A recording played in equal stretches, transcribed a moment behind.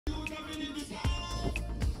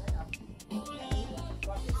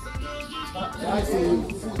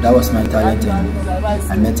That was my talent, and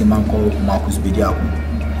I met a man called Wolfsberger.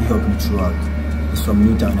 He helped me throughout. He's from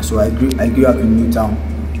Newtown, so I grew up in Newtown,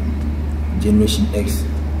 Generation X.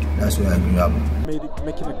 That's where I grew up.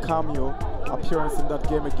 Making a cameo appearance in that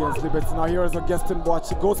game against Liberty. Now here is Augustine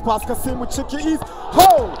Boakyye. Goes past Kasim with cheeky ease.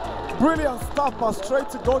 Oh! Brilliant stop pass straight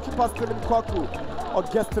to goalkeeper Steven Kwaku.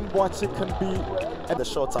 Augustine Boakyye can be at the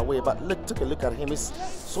shots away, but take a look at him. He's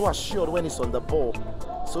so assured when he's on the ball,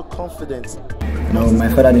 so confident. No, my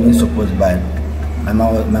father didn't support, but my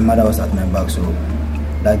mother was at my back, so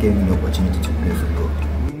that gave me the opportunity to play football.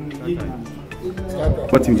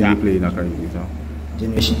 What team did you play in academy?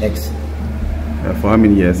 Generation X. For how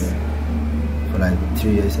many years? For like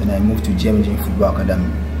 3 years, and I moved to GMG Football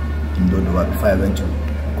Academy in Dodowa before I went to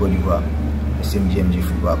Cote d'Ivoire, the same GMG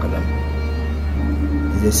Football Academy.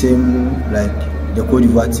 It's the same, like the Cote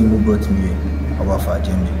d'Ivoire team who brought me over for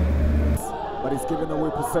GMG. But he's giving away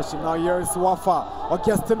possession. Now here is Wafa.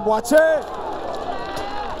 Augustine Boakyye.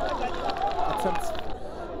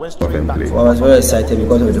 I was very excited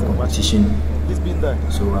because of the competition. He's been there.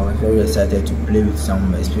 So I was very excited to play with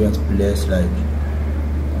some experienced players like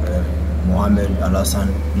Mohamed,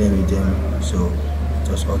 Alassan, playing with them. So it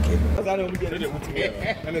was okay.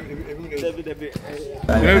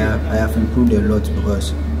 I have improved a lot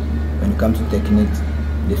because when it comes to techniques,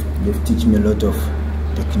 they've taught me a lot of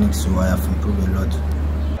techniques, so I have improved a lot.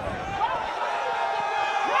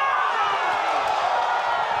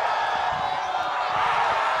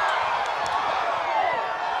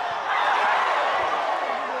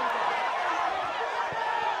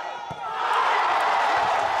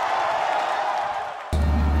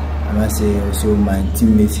 I must say also my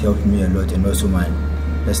teammates helped me a lot, and also my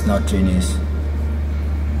personal trainers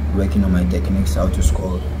working on my techniques, how to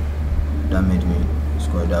score. That made me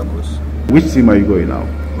score that goals. Which team are you going now?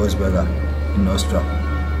 Wolfsberger in Austria.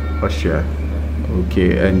 Austria.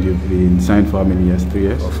 Okay, and you've been signed for how many years? 3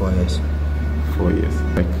 years? For 4 years. 4 years.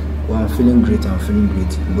 Well, I'm feeling great. I'm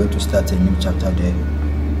going to start a new chapter there,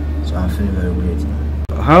 so I'm feeling very great.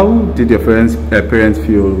 How did your parents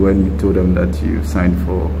feel when you told them that you signed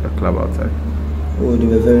for a club outside? Oh, they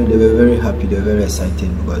were very happy. They were very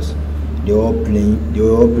excited because they were all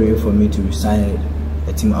praying for me to sign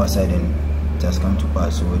a team outside, and it has come to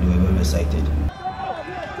pass. So they were very excited.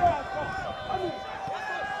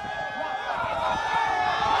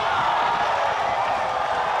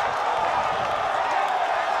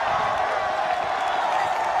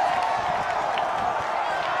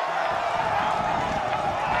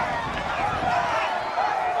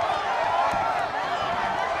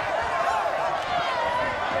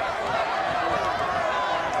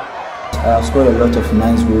 I have scored a lot of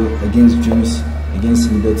nice goals against Dreams,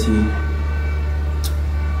 against Liberty.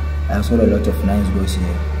 I have scored a lot of nice goals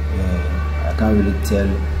here. I can't really tell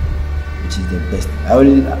which is the best.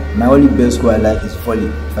 My only best score I like is volley.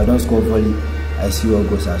 If I don't score volley, I see what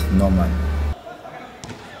goes as normal.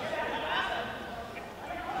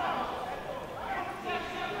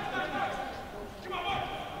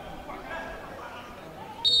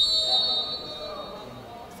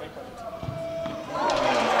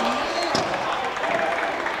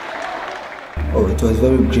 Oh, it was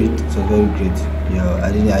very great. It was very great. Yeah,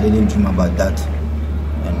 I didn't dream about that.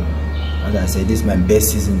 And as I said, this is my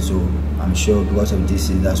best season, so I'm sure because of this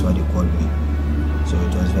season, that's why they called me. So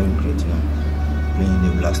it was very great, playing in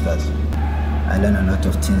the Black Stars. I learned a lot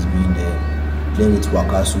of things being there, playing with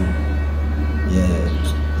Wakasu.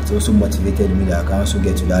 Yeah, it also motivated me that I can also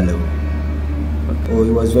get to that level. Oh,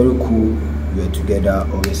 it was very cool. We were together,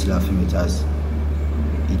 always laughing with us,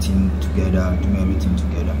 eating together, doing everything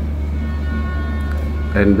together.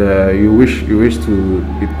 And you wish to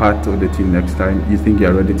be part of the team next time. You think you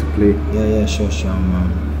are ready to play? Yeah, sure.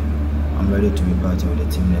 I'm ready to be part of the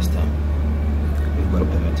team next time. We've got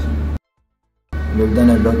permit. They've done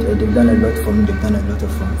a lot. They've done a lot for me. They've done a lot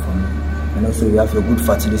of fun for me. And also we have a good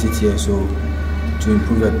facility here, so to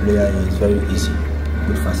improve a player is very easy.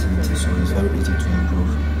 Good facility, so it's very easy to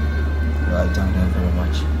improve. So I thank them very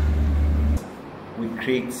much. We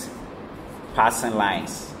create passing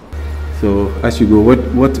lines. So as you go,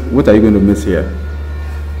 what are you going to miss here?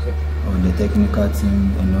 Oh, the technical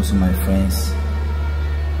team and also my friends.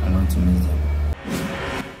 I want to miss them.